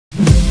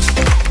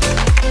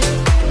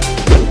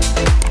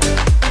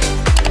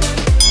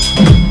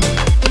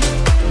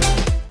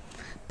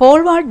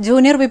പോൾവാൾഡ്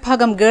junior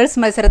വിഭാഗം girls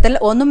മത്സരത്തിൽ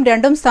 1ഉം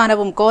 2ഉം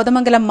സ്ഥാനവും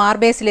കോതമംഗലം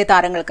മാർബേസിലെ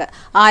താരങ്ങൾക്ക്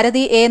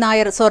ആരതി എ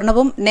നായർ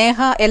സ്വർണവും നേഹ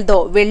എൽദോ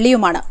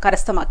വെള്ളിയുമാണ്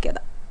കരസ്ഥമാക്കിയത്.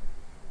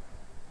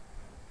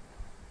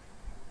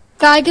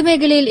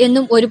 കായികമേഖലയിൽ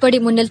എന്നും ഒരുപടി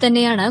മുന്നിൽ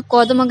തന്നെയാണ്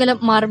കോതമംഗലം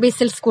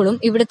മാർബേസിൽ സ്കൂളും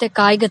ഇവിടുത്തെ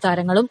കായിക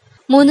താരങ്ങളും.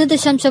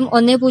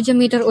 3.10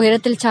 മീറ്റർ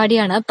ഉയരത്തിൽ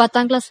ചാടിയാണ്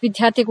 10ാം ക്ലാസ്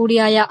വിദ്യാർത്ഥി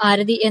കൂടിയായ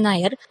ആരതി എ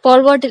നായർ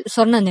പോൾവാൾട്ടിൽ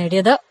സ്വർണം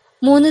നേടിയത്.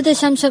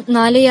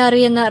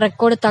 3.46 എന്ന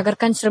റെക്കോർഡ്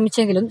തകർക്കാൻ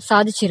ശ്രമിച്ചെങ്കിലും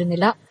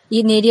സാധിച്ചിരുന്നില്ല.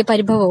 ഈ നേരിയ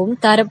പരിഭവവും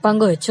താരം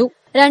പങ്കുവച്ചു.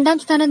 2ാം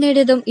സ്ഥാനം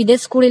നേടിയതും ഇതേ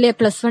സ്കൂളിലെ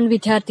 +1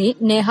 വിദ്യാർത്ഥി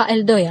നേഹ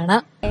എൽദോയാണ്.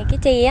 എനിക്ക്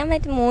ചെയ്യാൻ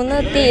പറ്റും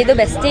 3 ചെയ്തു,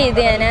 ബെസ്റ്റ്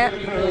ചെയ്തു. ഞാൻ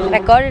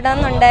റെക്കോർഡ്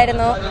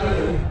ഇടാന്നുണ്ടായിരുന്നു.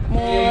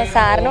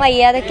 സാറിന്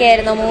വയ്യാതൊക്കെ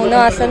ആയിരുന്നു. 3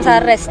 മാസം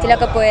സാർ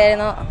റെസ്റ്റിലൊക്കെ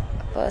പോയായിരുന്നു.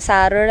 അപ്പോൾ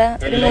സാറോട്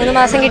ഒരു 3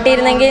 മാസം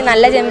കിട്ടിയിരുന്നെങ്കിൽ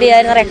നല്ല ജമ്പ്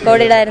ചെയ്യായിരുന്നു,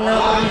 റെക്കോർഡ് ഇടായിരുന്നു.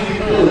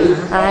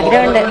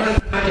 ആഗ്രഹമുണ്ട്.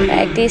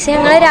 പ്രാക്ടീസ്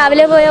ഞങ്ങൾ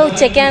രാവിലെ പോയാൽ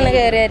ഉച്ചയ്ക്കാണ്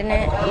കയറി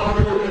വരുന്നത്.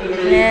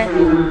 പിന്നെ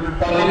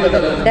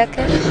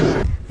ഇതൊക്കെ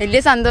വലിയ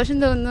സന്തോഷം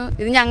തോന്നുന്നു.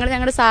 ഇത്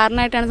ഞങ്ങളുടെ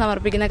സാറിനായിട്ടാണ്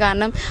സമർപ്പിക്കുന്നത്.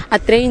 കാരണം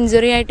അത്രയും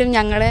ഇഞ്ചുറി ആയിട്ടും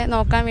ഞങ്ങളെ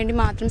നോക്കാൻ വേണ്ടി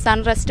മാത്രം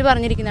സാറിന് റെസ്റ്റ്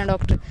പറഞ്ഞിരിക്കുന്ന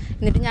ഡോക്ടർ.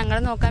 എന്നിട്ട്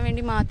ഞങ്ങളെ നോക്കാൻ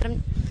വേണ്ടി മാത്രം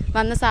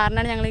വന്ന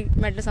സാറിനാണ് ഞങ്ങൾ ഈ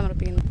മെഡൽ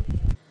സമർപ്പിക്കുന്നത്.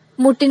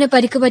 മുട്ടിന്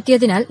പരിക്ക്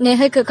പറ്റിയതിനാൽ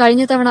നേഹയ്ക്ക്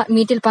കഴിഞ്ഞ തവണ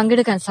മീറ്റിൽ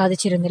പങ്കെടുക്കാൻ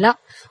സാധിച്ചിരുന്നില്ല.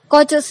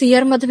 കോച്ച്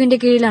CR മധുവിന്റെ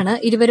കീഴിലാണ്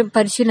ഇരുവരും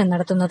പരിശീലനം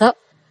നടത്തുന്നത്.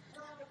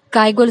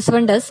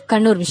 കായികോത്സവം ഡെസ്ക്,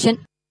 കണ്ണൂർ വിഷൻ.